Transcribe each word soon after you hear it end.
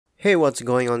Hey, what's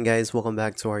going on, guys? Welcome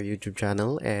back to our YouTube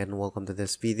channel and welcome to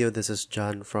this video. This is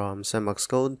John from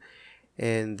xemacscode,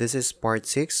 and this is part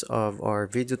 6 of our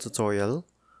video tutorial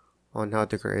on how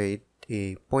to create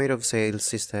a point of sale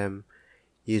system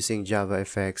using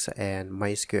JavaFX and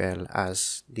MySQL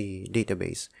as the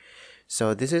database.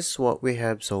 So this is what we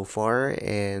have so far,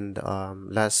 and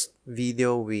last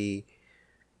video we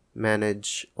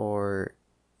managed to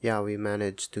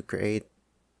create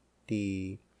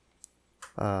the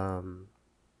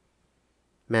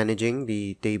managing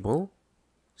the table.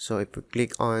 So if we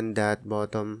click on that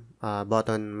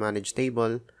button manage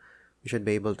table, we should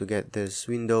be able to get this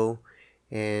window,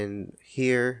 and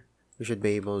here we should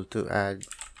be able to add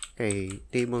a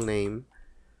table name,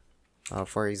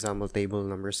 for example table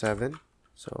number 7.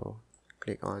 So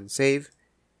click on save,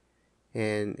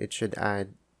 and it should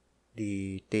add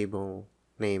the table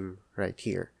name right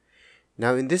here.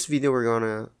 Now in this video we're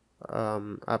gonna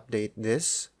update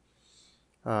this.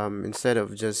 Instead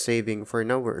of just saving, for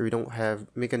now we don't have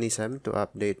mechanism to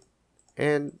update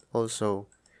and also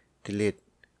delete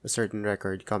a certain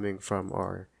record coming from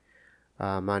our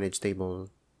manage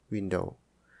table window.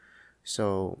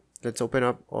 So let's open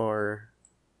up our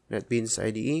NetBeans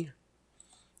IDE,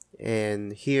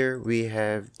 and here we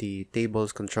have the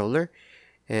tables controller,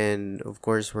 and of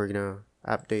course we're gonna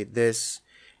update this.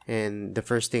 And the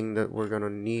first thing that we're gonna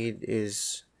need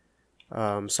is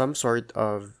some sort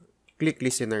of click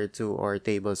listener to our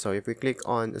table. So if we click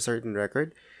on a certain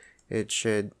record, it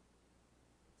should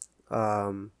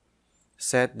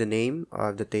set the name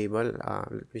of the table.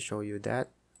 Let me show you that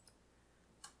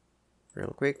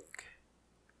real quick.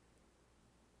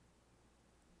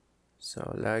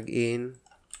 So log in,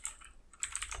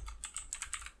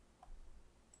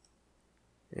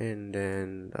 and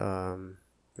then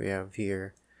we have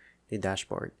here the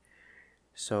dashboard.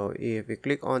 So if we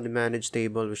click on the manage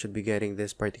table, we should be getting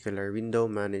this particular window,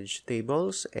 manage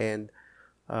tables. And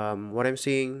what I'm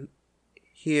seeing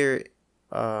here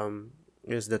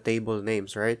is the table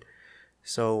names, right?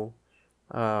 So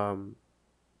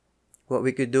what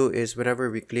we could do is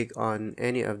whenever we click on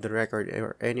any of the record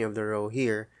or any of the row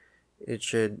here, it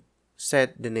should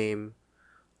set the name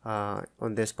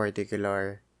on this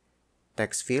particular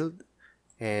text field,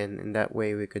 and in that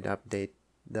way we could update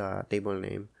the table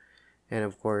name. And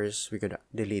of course we could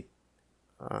delete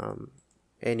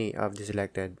any of the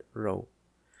selected row.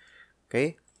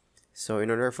 Okay, so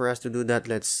in order for us to do that,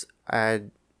 let's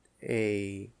add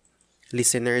a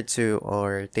listener to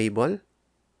our table.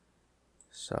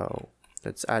 So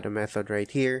let's add a method right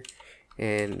here,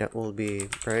 and that will be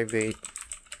private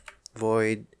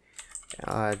void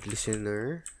add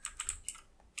listener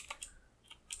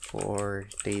for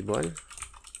table.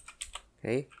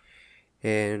 Okay,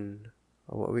 and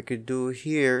what we could do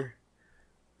here,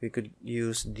 we could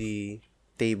use the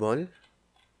table.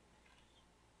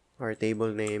 Our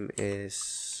table name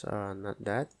is not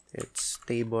that, it's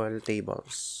table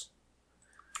tables.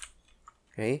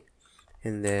 Okay,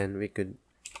 and then we could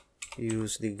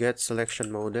use the get selection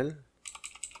model,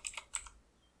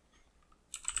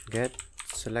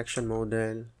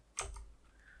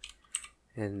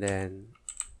 and then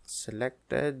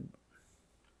selected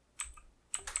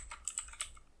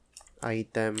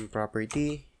item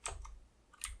property,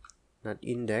 not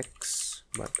index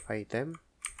but item,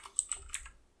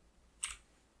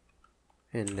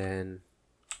 and then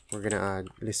we're gonna add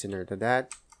listener to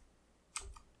that,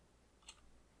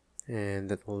 and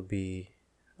that will be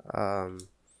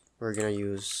we're gonna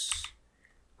use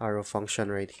arrow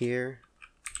function right here,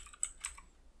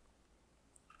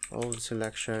 old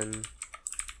selection,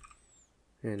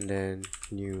 and then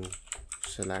new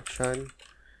selection.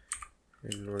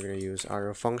 And we're going to use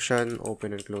arrow function,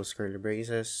 open and close curly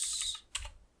braces.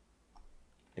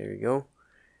 There we go.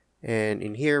 And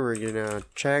in here, we're going to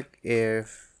check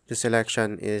if the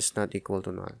selection is not equal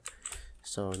to null.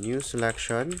 So new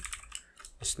selection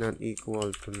is not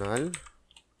equal to null.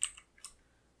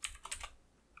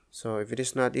 So if it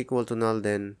is not equal to null,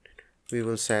 then we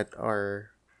will set our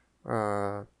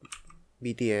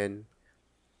btn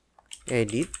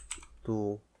edit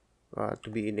to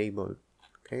be enabled.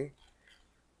 Okay.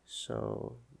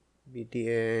 So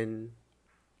btn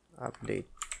update,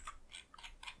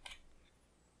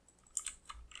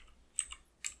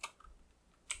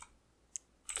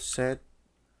 set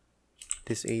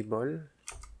disable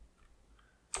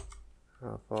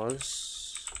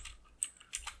false,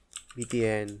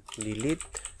 btn delete,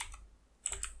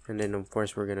 and then of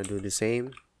course we're gonna do the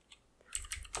same,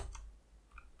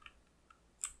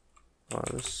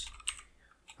 false.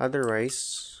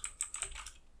 Otherwise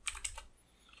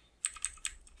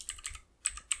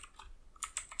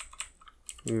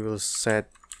we will set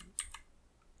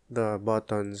the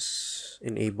buttons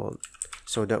enabled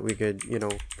so that we could,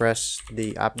 press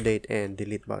the update and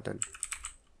delete button.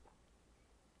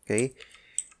 Okay,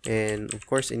 and of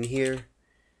course in here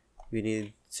we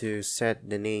need to set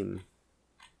the name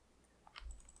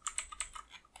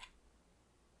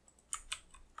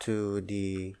to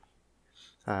the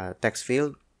text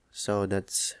field. So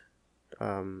that's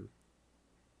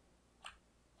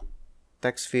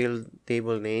text field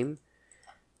table name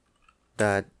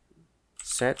that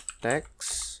set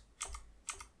text,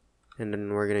 and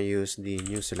then we're gonna use the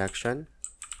new selection,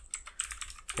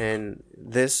 and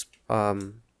this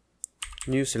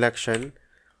new selection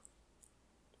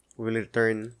will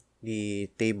return the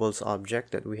tables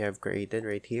object that we have created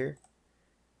right here.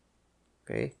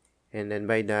 Okay, and then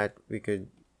by that we could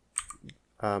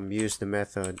use the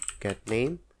method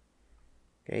getName.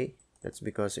 Okay, that's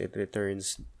because it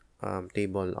returns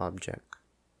table object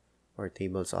or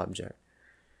tables object.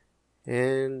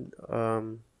 And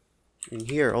in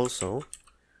here also,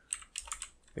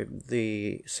 if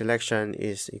the selection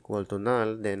is equal to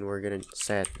null, then we're gonna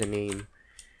set the name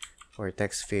or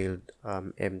text field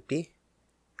empty.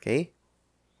 Okay,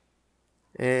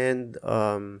 and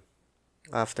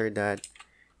after that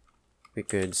we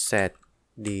could set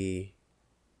the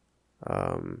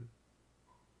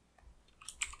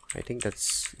I think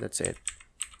that's it.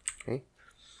 Okay,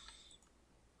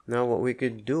 now what we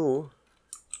could do,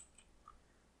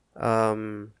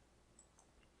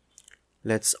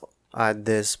 let's add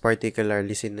this particular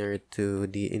listener to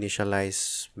the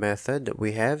initialize method that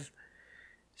we have.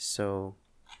 So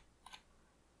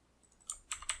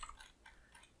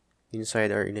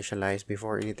inside our initialize,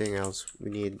 before anything else, we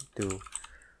need to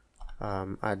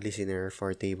add listener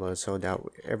for table, so that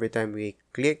every time we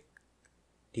click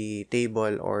the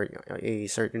table or a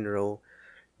certain row,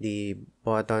 the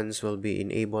buttons will be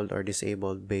enabled or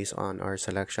disabled based on our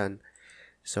selection.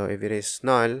 So if it is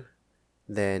null,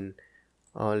 then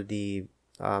all the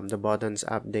buttons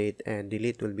update and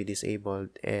delete will be disabled,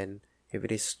 and if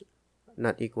it is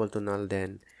not equal to null,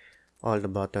 then all the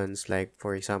buttons, like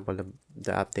for example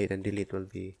the update and delete, will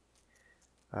be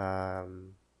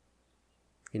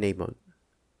enabled.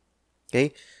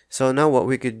 Okay, so now what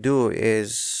we could do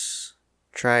is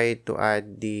try to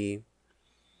add the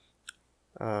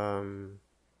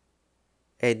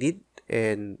edit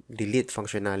and delete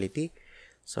functionality.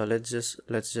 So let's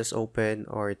just open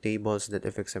our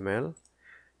tables.fxml,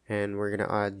 and we're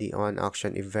gonna add the on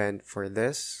action event for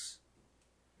this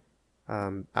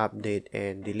update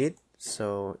and delete.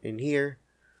 So in here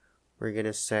we're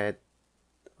gonna set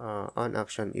on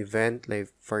action event, like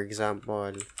for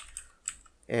example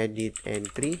edit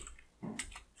entry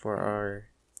for our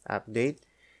update,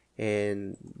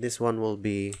 and this one will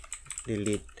be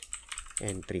delete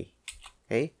entry.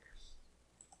 Okay,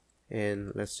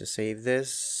 and let's just save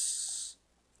this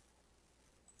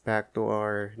back to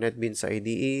our NetBeans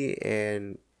IDE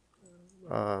and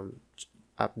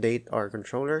update our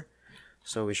controller.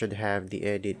 So we should have the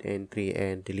edit entry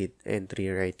and delete entry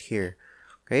right here.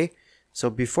 Okay, so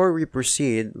before we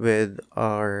proceed with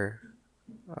our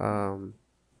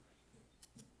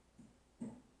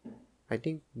I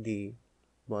think the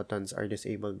buttons are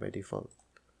disabled by default.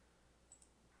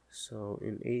 So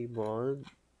enabled,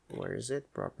 where is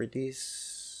it?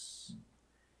 Properties.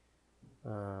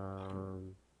 Where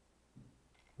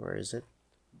is it?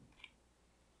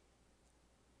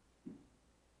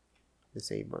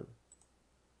 Disabled.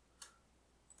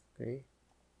 Okay.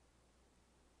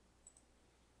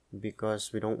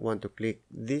 Because we don't want to click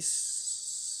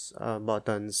these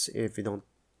buttons if we don't,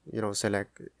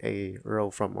 select a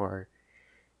row from our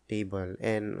table.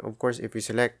 And of course, if we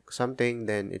select something,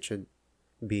 then it should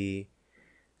be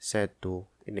set to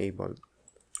enabled.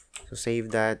 So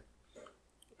save that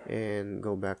and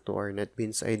go back to our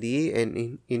NetBeans IDE,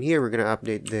 and in here we're gonna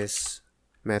update this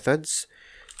methods.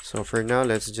 So for now,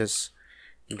 let's just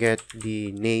get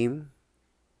the name.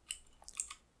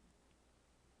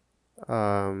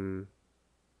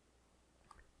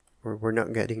 We're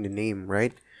not getting the name,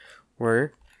 right?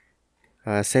 We're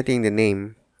setting the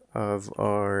name of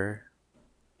our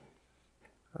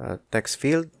text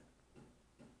field.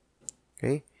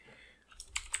 Okay,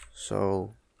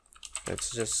 so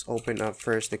let's just open up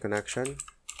first the connection,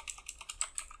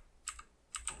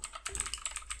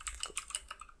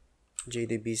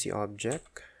 JDBC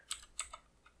object,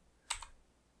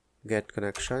 get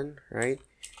connection, right?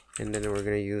 And then we're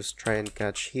gonna use try and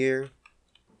catch here,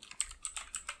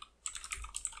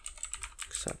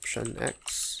 exception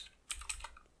x,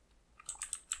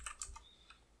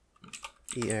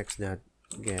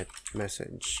 ex.get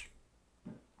message.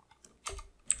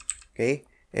 Okay,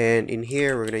 and in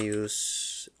here we're gonna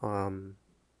use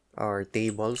our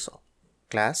tables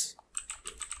class.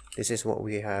 This is what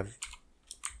we have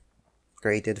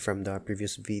created from the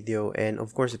previous video, and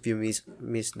of course if you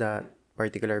miss that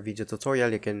particular video tutorial,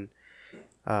 you can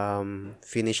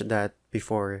finish that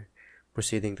before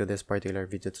proceeding to this particular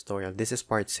video tutorial. This is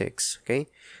part 6. Okay,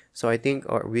 so I think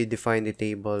we defined the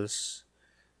tables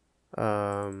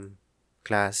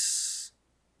class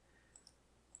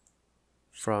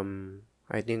from,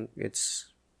 I think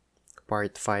it's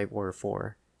part 5 or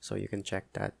 4, so you can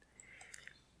check that.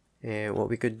 And what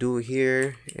we could do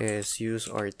here is use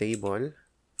our tables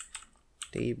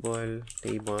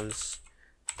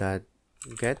that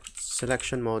get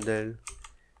selection model,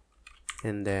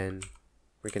 and then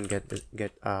we can get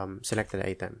selected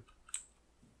item.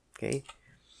 Okay,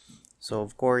 so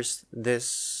of course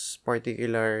this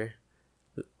particular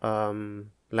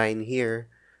line here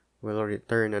will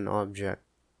return an object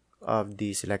of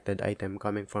the selected item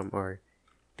coming from our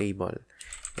table.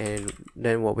 And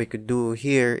then what we could do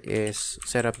here is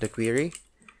set up the query.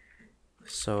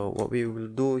 So what we will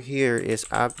do here is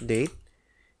update,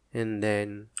 and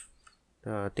then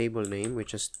table name,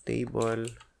 which is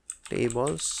tables,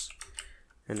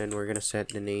 and then we're gonna set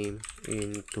the name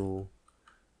into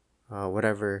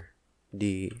whatever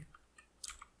the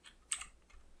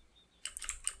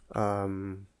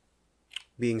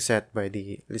being set by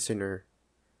the listener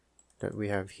that we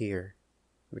have here,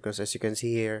 because as you can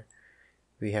see here,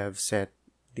 we have set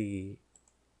the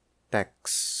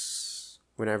text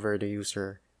whenever the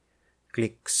user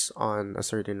clicks on a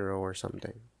certain row or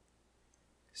something.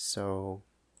 So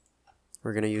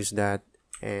we're gonna use that,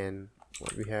 and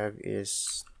what we have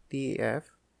is tf,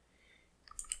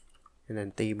 and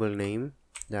then table name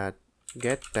that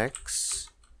get text,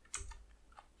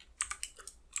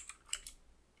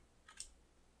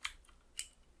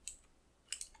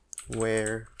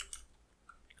 where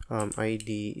id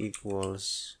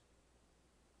equals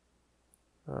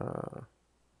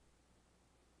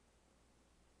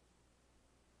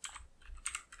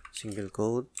single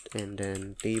quote, and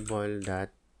then table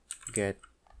that get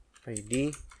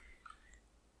id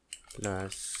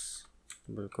plus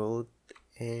double quote,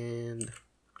 and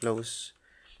close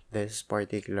this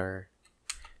particular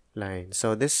line.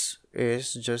 So this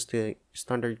is just a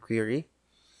standard query.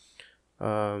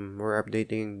 We're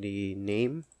updating the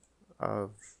name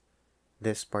of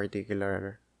this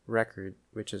particular record,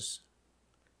 which is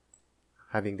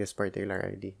having this particular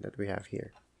ID that we have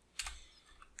here.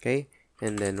 Okay,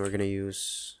 and then we're gonna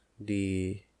use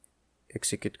the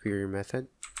execute query method.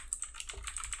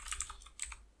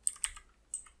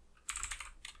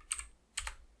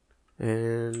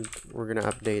 And we're gonna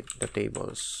update the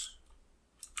tables.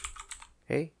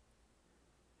 Okay,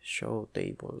 show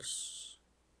tables.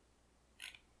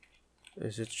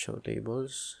 Is it show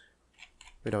tables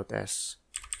without S?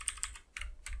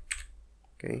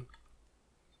 Okay,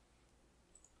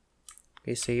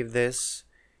 save this,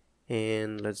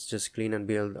 and let's just clean and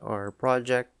build our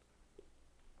project.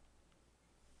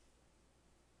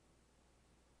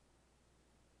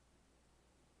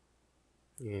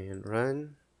 And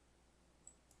run.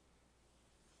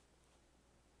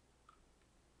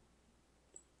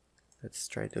 Let's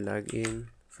try to log in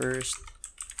first.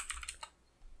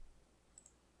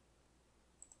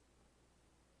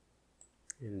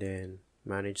 And then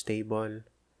manage table.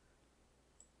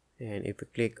 And if we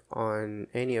click on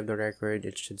any of the record,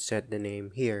 it should set the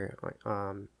name here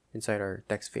inside our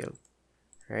text field,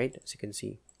 right? As you can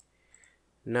see.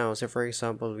 Now, so for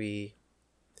example, we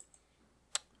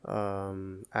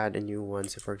add a new one.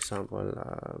 So for example,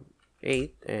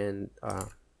 8 and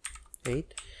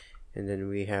 8, and then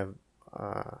we have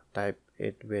type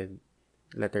it with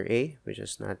letter A, which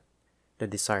is not the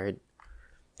desired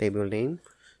table name.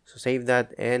 So save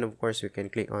that, and of course we can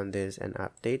click on this and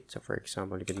update. So for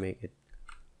example, you can make it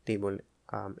table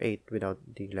 8 without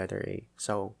the letter A.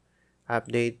 So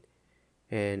update,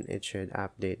 and it should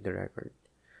update the record.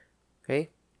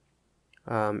 Okay.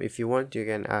 If you want, you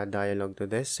can add dialog to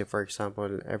this. So for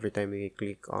example, every time we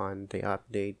click on the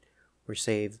update or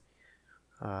save,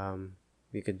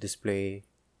 we could display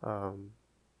a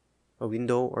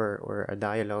window or a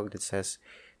dialog that says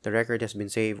the record has been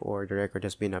saved or the record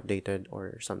has been updated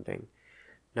or something.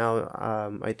 Now,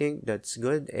 I think that's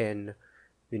good, and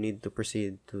we need to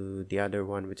proceed to the other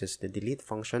one, which is the delete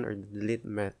function or the delete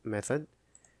method.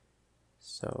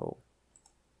 So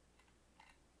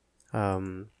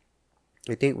I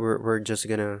think we're just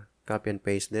gonna copy and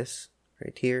paste this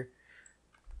right here,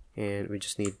 and we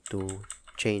just need to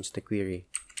change the query.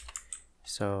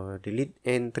 So delete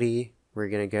entry, we're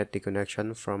gonna get the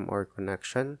connection from our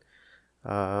connection.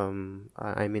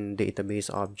 I mean database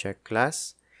object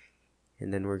class,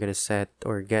 and then we're gonna set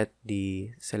or get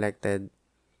the selected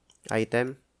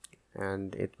item,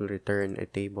 and it will return a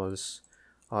tables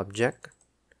object,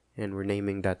 and we're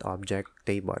naming that object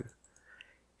table.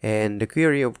 And the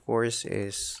query, of course,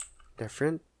 is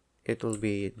different. It will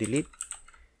be delete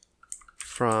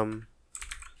from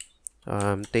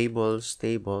tables,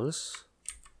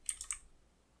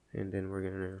 and then we're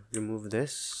gonna remove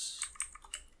this,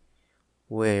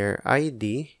 where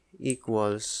id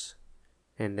equals,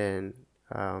 and then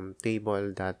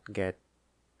table dot get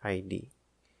id.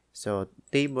 So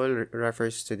table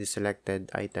refers to the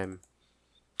selected item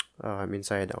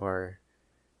inside our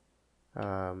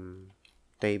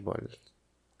table.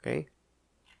 Okay,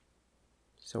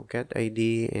 so get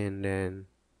id, and then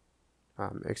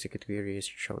execute query is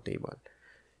show table.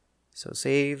 So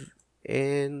save,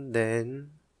 and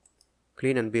then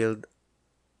clean and build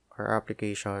our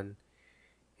application.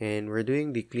 And we're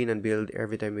doing the clean and build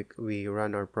every time we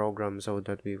run our program, so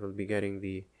that we will be getting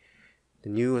the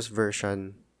newest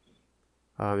version,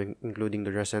 including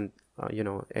the recent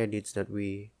edits that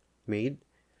we made.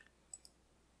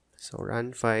 So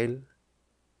run file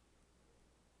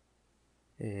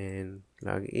and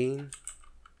log in.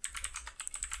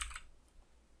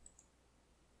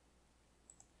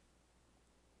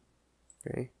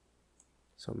 Okay,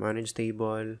 so manage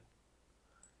table,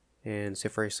 and say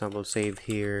for example save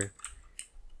here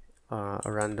a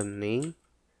random name,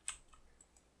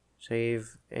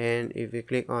 save, and if we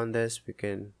click on this, we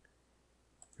can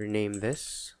rename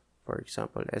this, for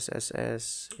example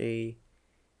SSSA,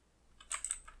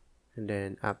 and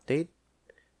then update.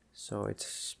 So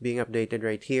it's being updated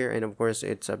right here, and of course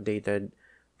it's updated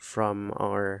from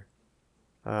our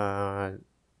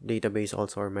database,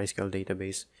 also our MySQL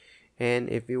database. And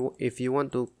if you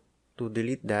want to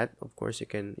delete that, of course you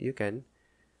can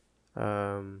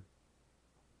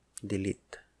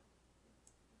delete.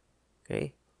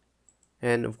 Okay,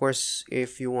 and of course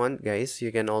if you want, guys,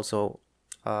 you can also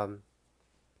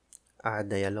add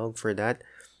dialog for that.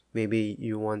 Maybe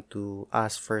you want to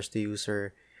ask first the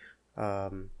user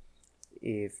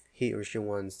if he or she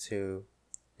wants to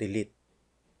delete.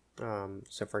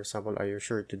 So for example, are you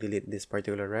sure to delete this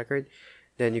particular record?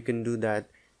 Then you can do that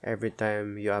every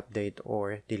time you update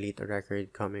or delete a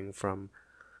record coming from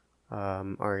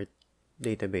our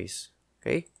database.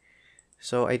 Okay,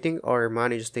 so I think our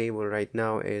manage table right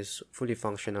now is fully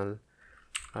functional.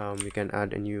 We can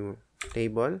add a new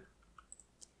table.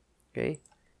 Okay,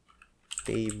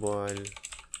 table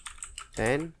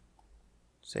 10,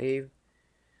 save,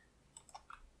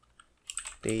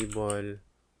 table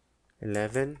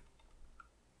 11,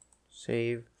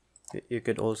 save. You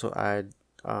could also add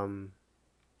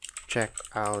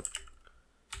checkout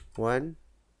 1,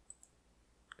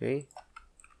 okay,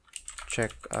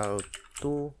 checkout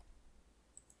 2,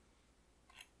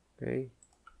 okay, you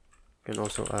can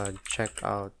also add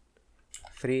checkout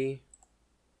 3,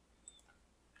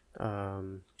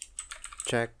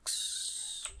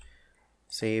 checks,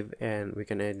 save, and we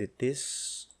can edit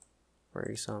this. For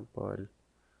example,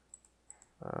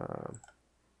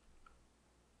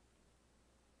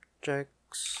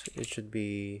 checks, it should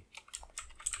be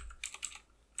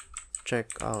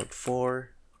checkout 4,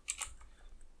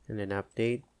 and then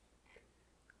update.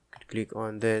 Click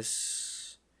on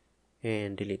this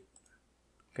and delete.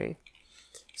 Okay,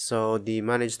 so the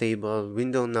manage table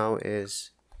window now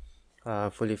is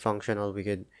fully functional. We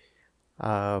could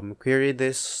query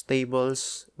these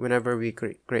tables whenever we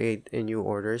create a new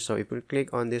order. So if we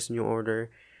click on this new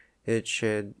order, it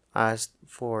should ask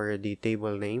for the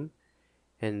table name,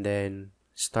 and then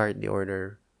start the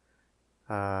order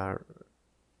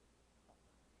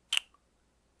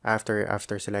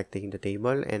after selecting the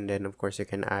table. And then of course you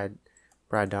can add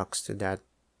products to that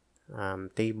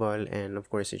table, and of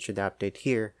course it should update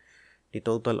here the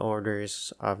total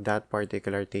orders of that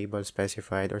particular table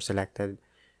specified or selected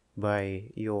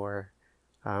by your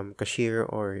cashier,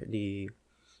 or the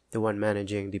one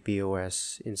managing the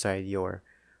POS inside your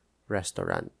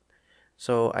restaurant.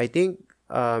 So I think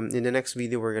in the next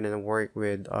video we're gonna work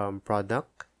with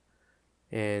product,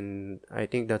 and I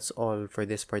think that's all for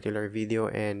this particular video.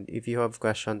 And if you have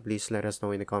questions, please let us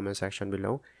know in the comment section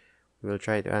below. We'll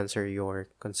try to answer your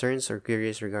concerns or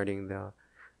queries regarding the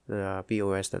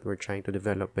POS that we're trying to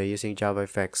develop by using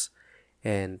JavaFX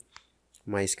and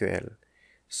MySQL.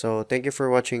 So thank you for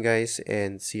watching, guys,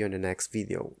 and see you in the next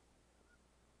video.